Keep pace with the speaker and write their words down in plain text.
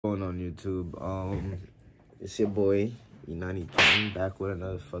Going on YouTube. It's your boy E90 King back with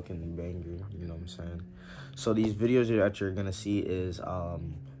another fucking banger. You know what I'm saying? So these videos that you're gonna see is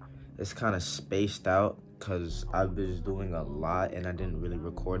it's kind of spaced out because I've been doing a lot and I didn't really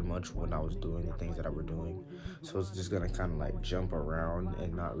record much when I was doing the things that I were doing. So it's just gonna kind of like jump around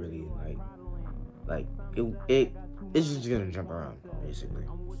and not really it's just gonna jump around basically.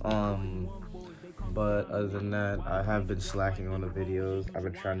 But other than that, I have been slacking on the videos. I've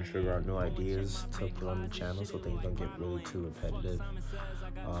been trying to figure out new ideas to put on the channel so things don't get really too repetitive.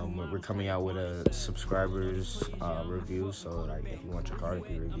 We're coming out with a subscribers review, so like if you want your car to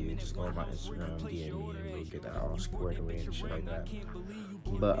be reviewed, just go on my Instagram, DM me, and we'll get that all squared away and shit like that.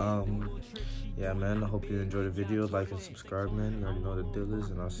 But yeah, man, I hope you enjoy the video. Like and subscribe, man. You already know the deal is,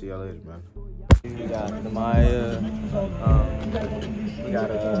 and I'll see y'all later, man. We got the Maya, we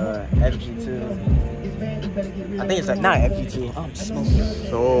got a FG2. I think it's like, not FG2. I'm smoking.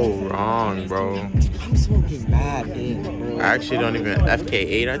 So wrong, bro. I'm smoking bad, bro. I actually don't even,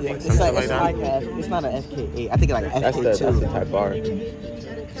 FK8, I think, something like that. It's not an FK8. I think it's like an FK2. That's the type bar.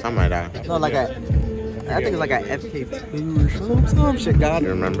 Something like that. No, like I think it's like an FK2 or some shit, God. You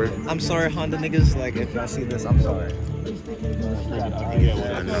remember? I'm sorry, Honda niggas. Like, if y'all see this, I'm sorry.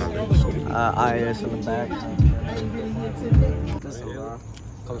 IS in the back. This is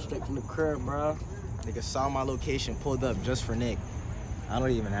come straight from the crib, bro. Nigga saw my location, pulled up just for Nick. I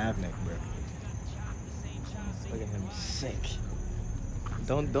don't even have Nick, bro. Look at him, sick.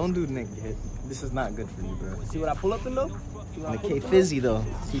 Don't do Nick. This is not good for you, bro. See what I pull up in though? In the K Fizzy though.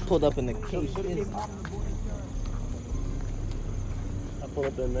 He pulled up in the K Fizzy. I pull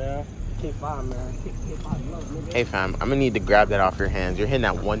up in there. K5, man. K5 love, nigga. Hey, fam, I'm gonna need to grab that off your hands. You're hitting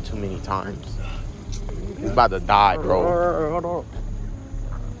that one too many times. He's about to die, bro. Hold on.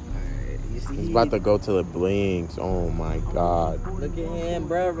 He's about to go till it blinks. Oh my god. Look at him,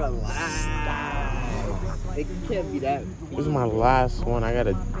 bro. Relax. It can't be that. This is my last one. I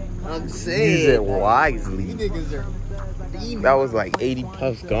gotta I'm saying. use it wisely. You niggas are beaming. That was like 80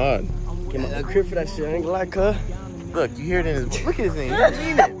 puffs gone. Get my crib for that shit. I ain't gonna lie, cuz. Look, you hear it in his. Look at his name. He's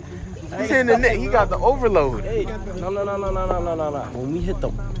seen it. He's in the net. He got the overload. Hey, no. When we hit the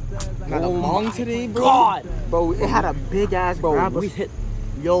Got a bong today, bro. God, Bro, it had a big ass grab. we hit.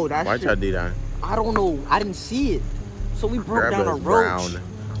 Yo, that Why'd shit. y'all do that? I don't know. I didn't see it. So we broke Grab down a a roach. brown.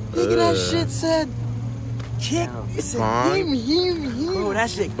 Look at that shit said kick. It said Bong. him. Bro, that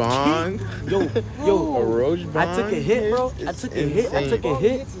shit. Bong. Kick. Yo, A roach bong. I took a hit, bro. I took a hit.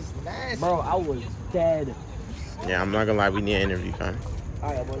 Bro, Bro, I was dead. Yeah, I'm not gonna lie. We need an interview, fam.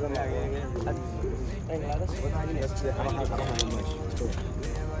 Alright, boys, I'm not I don't have much.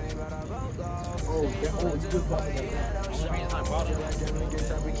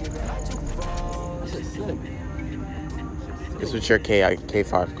 It's good. This is what your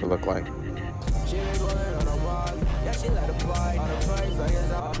K5 could look like.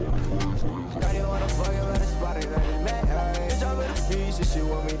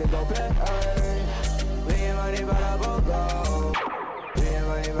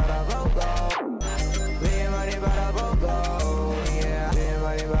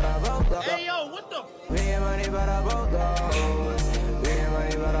 Hey, yo, what the?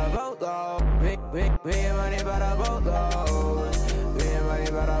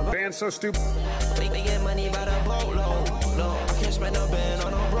 Man, so stupid. We get money by the boatload. No, I can't spend no band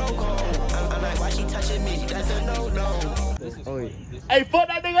on no broke home. I'm like, why she touching me? That's a no-no. Hey, fuck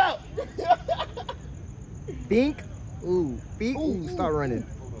that nigga up. Bink. Ooh. Bink. Ooh. Start running.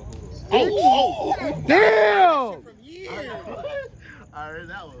 Oh. Damn. I heard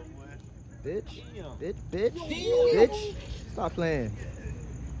that one, boy. Bitch. Stop playing.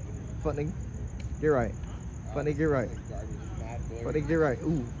 Fuck nigga. Get right. Fuck nigga, get right. Fuck nigga, get right.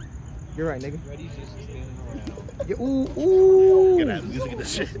 Ooh. Get right, nigga. Get, ooh. Get that music in the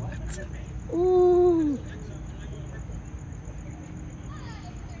shit. Ooh.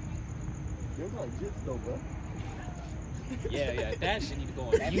 Yeah, that shit need to go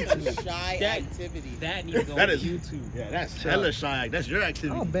on YouTube. Shy activity. That need to go on That is YouTube. Yeah, that's hella shy. That's your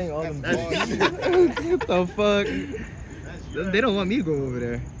activity. I'll bang all them That's- balls. What the fuck? They don't want me to go over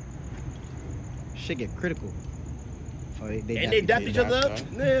there. Shit get critical. Oh, And they dap each other up.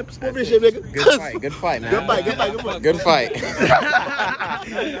 That's Man, sport this shit, nigga. Good fight, man. Good fight, good fight, good fight. Good fight.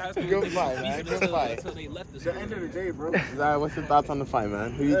 Good fight, man. Good fight. Until they left this. At the end of the day, bro. Zai, what's your thoughts on the fight,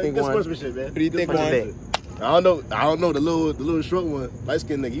 man? Who do you think Good won? sportsmanship, man. Who do you think Good won? sportsmanship. I don't know. The little short one, light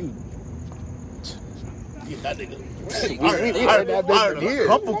skinned nigga. You that nigga. I heard a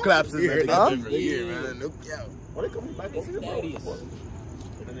couple claps in there. Huh? Man. No cap. Why they coming back over here, bro?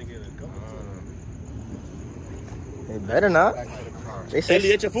 They better not. They say.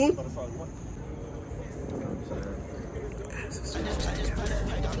 Ellie, ate your food?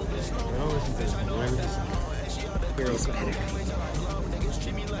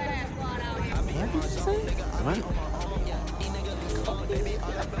 What?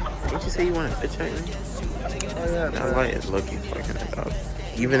 Didn't you say you want a bitch right now? Oh yeah. That light is low-key fucking it up.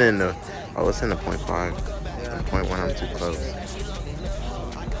 Even in the, oh, it's in the 0.5. Yeah. The 0.1, I'm too close.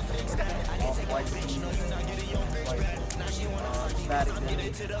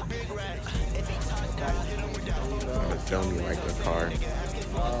 I'm gonna film you like the car.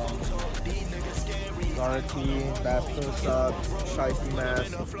 Garnity, Bass Pro Shop, Shiesty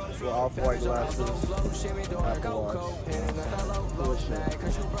mask, with off-white glasses, Apple Watch.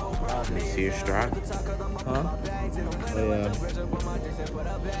 Let me see your strap. Huh? Oh yeah.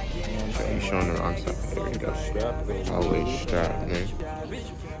 You showing the wrong stuff. There you go. Always strap, man.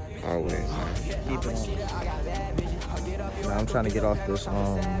 Always, man. Keep it on. Now I'm trying to get off this,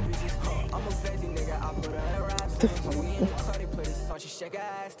 She shake her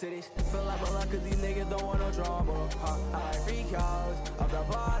ass to this. Feel like my luck, cause these niggas don't want no drama. I freak house of the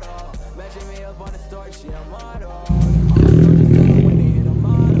bottle. Matching me up on the story, she a model. When they hit a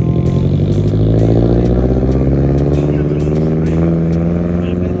model.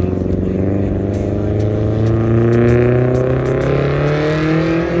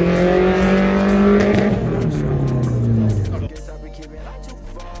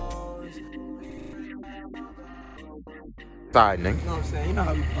 Side, nigga. You know what I'm saying? You know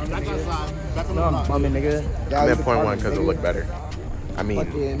how we No, I'm nigga. I'm at 0.1 because it looked better. I mean,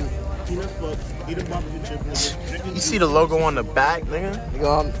 you see the logo on the back, nigga?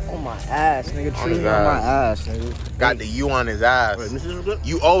 Nigga, I'm on my ass, nigga. On Treat his me on my ass. ass, nigga. Got the U on his ass. Wait, Mrs. is good?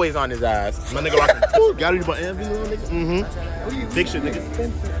 You always on his ass. My nigga rocking. Got it, but envy, nigga. Mm-hmm. Big shit, nigga.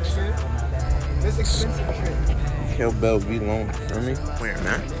 This expensive shit. Kill Bill V Long. Feel me? Where,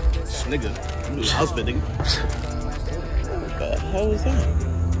 man? Nigga. You do house fit, nigga. What the hell is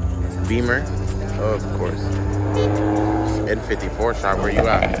that? Beamer. Oh, of course. N54 shop. Where you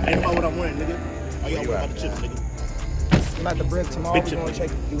at? Ain't about what I'm wearing, nigga. I got about the chips, nigga. I'm at the brick tomorrow. Big We're chip.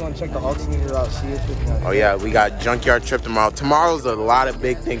 gonna check the aux meter out, see if it's Oh yeah, we got junkyard trip tomorrow. Tomorrow's a lot of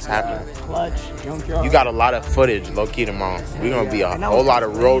big things happening. clutch, junkyard. You got a lot of footage, low key tomorrow. We gonna be a whole lot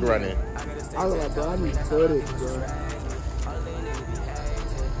of road running. I was like, bro, I need footage, bro.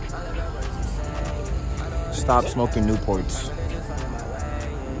 Stop smoking Newports.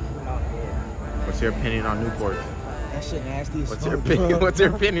 What's your opinion on Newports? That shit nasty as What's fuck, your opinion? bro. What's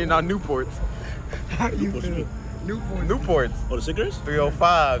your opinion on Newports? How you feel? Newports. Oh, the cigarettes?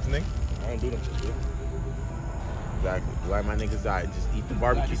 305s, nigga. I don't do them shit, dude. Exactly. Why my niggas die? Just eat the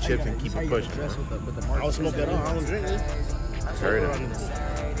barbecue chips and keep it pushing. Man. I don't smoke at all. I don't drink, nigga. Heard it.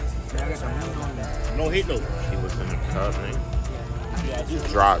 No hate, though. He was in the cup, nigga. Yeah, I do.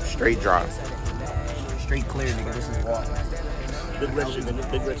 Drop, straight drop. Straight clear, nigga. This is water. Big red shit,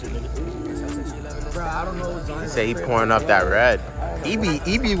 nigga. Big red shit, nigga. Bro, I don't know what's on He say he pouring up that red. He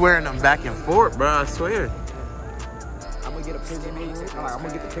be wearing them back and forth, bro. I swear. I'm gonna get a prison meeting. I'm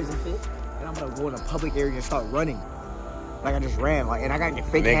gonna get the prison fit, and I'm gonna go in a public area and start running. Like I just ran, like, and I gotta get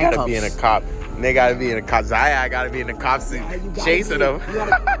fake They handcuffs. gotta be in a cop. They gotta be in a cop. Zaya gotta be in the cop seat, chasing them. You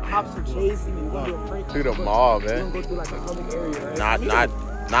gotta, cops are chasing me. We're gonna do a prank. Through the mall, We're man. gonna go through like a public area, right?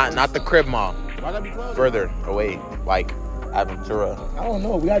 Not the crib mall. Why gotta be closed? Further away, like Aventura. I don't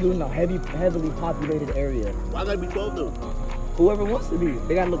know. We gotta do it in a heavily populated area. Why gotta be 12, though? Whoever wants to be,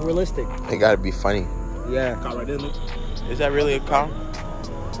 they gotta look realistic. They gotta be funny. Yeah. Cop right there, nigga. Is that really a cop?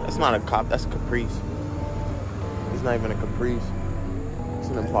 That's not a cop. That's a Caprice. It's not even a Caprice. It's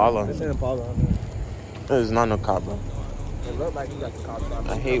an Impala. This ain't a Impala. It's not no cop, bro. It look like you got the cops on.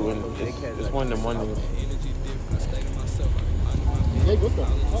 I hate when it's one of them one niggas. Hey, what the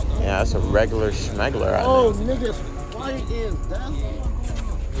fuck? Yeah, that's a regular schmegler out Oh, niggas fighting. That's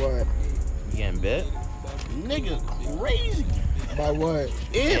What? there. You getting bit? nigga crazy. By what?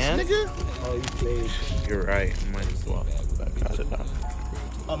 Ants, Ants? nigga. Oh, you played. You're right. Might as well. Back out of that.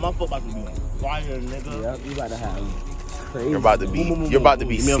 Oh, my foot about to be fire, nigga. Yep, you about to have crazy. You're about to be. You're about to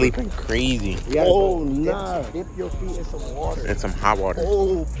be Give me a sleeping crazy. You gotta Oh, go nah. Dip your feet in some water. And some hot water.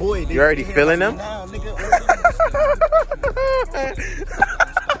 Oh, boy. You already feeling them? Now, nigga.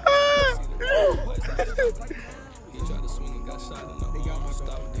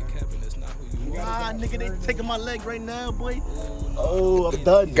 Nah, nigga, they taking my leg right now, boy. Oh, I'm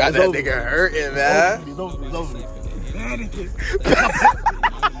done. Got It's that over. nigga hurting, man. It's over. It's over.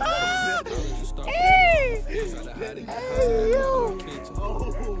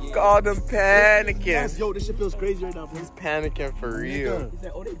 God, I'm panicking. Yes, yo, this shit feels crazy right now, bro. He's panicking for real. He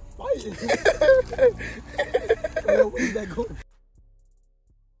said, oh, they fighting. Where's that going?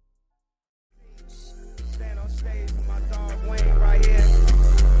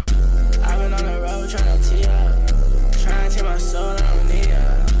 I've been on the road tryna tee up, tryna take my soul, I don't need ya.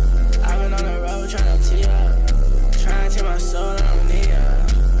 I've been on the road tryna tee up, tryna take my soul, I don't need ya.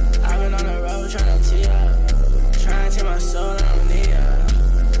 I've been on the road tryna tee up, tryna take my soul, I don't need ya.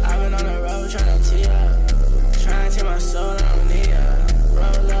 I've been on the road tryna tee up, tryna take my soul, I don't need ya.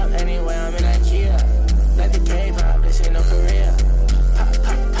 Roll up anyway, I'm in that Kia. Let the cave pop, this ain't no Korea. Pop,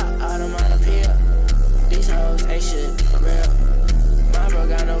 pop, pop, automatopoeia. These hoes ain't shit for real. My bro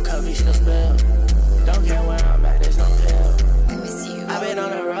got no cup, he still spill. Don't care where I'm at, there's no pill. I've been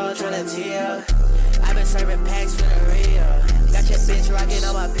on the road tryna tee up. I've been serving packs for the real. Got your bitch rocking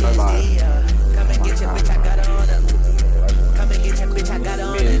on my PSD. Come and get your bitch, I got her on them. Come and get your bitch, I got her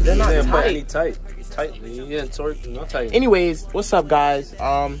on them. They're not tight. Yeah, not tight. Anyways, what's up, guys?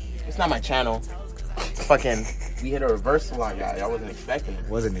 It's not my channel. Fucking, we hit a reversal on y'all. Y'all wasn't expecting it.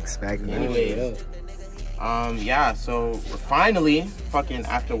 Wasn't expecting it. Anyways, yeah. So we're finally fucking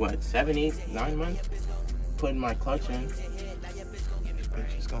after what 7, 8, 9 months putting my clutch in.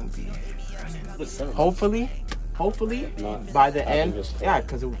 It's just gonna be running. Hopefully, by the end. Yeah,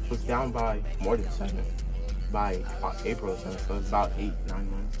 because it was down by more than 7 by April or something. So it's about 8,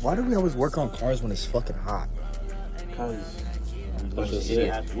 9 months. Why do we always work on cars when it's fucking hot? Because It's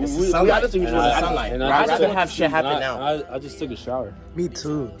sunlight. I'd rather have shit happen now. I just took a shower. Me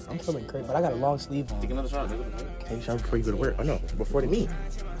too. I'm feeling great, but I got a long sleeve on. Take another shower. Take a shower before you go to work. Oh no, before the meet.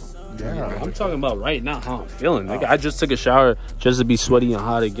 Yeah. I'm talking about right now how I'm feeling. Nigga, I just took a shower just to be sweaty and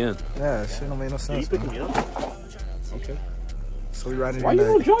hot again. Yeah, shit don't make no sense. You picking me up? Okay. So we riding Why in you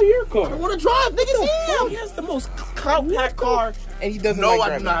don't drive your car? I want to drive, nigga. Damn, he has the most compact car, and he doesn't. No,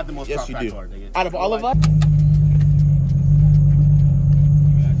 like I do not have the most Yes, you compact do. car, nigga. Out of all of us.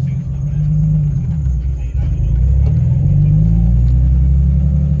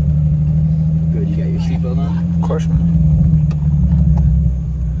 Good, you got your seatbelt on? Of course, man.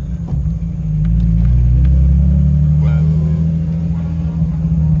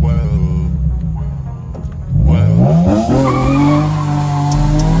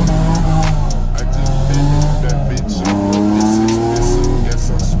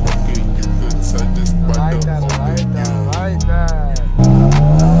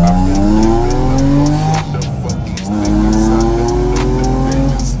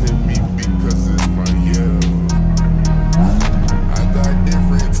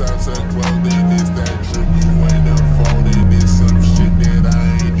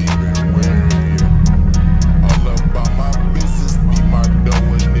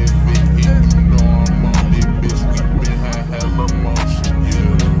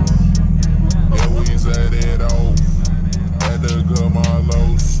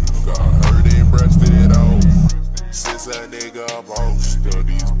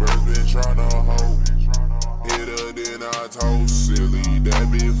 These birds been tryna hold. Hit her, then I told silly.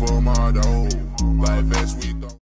 That be for my dough. Life as we thought.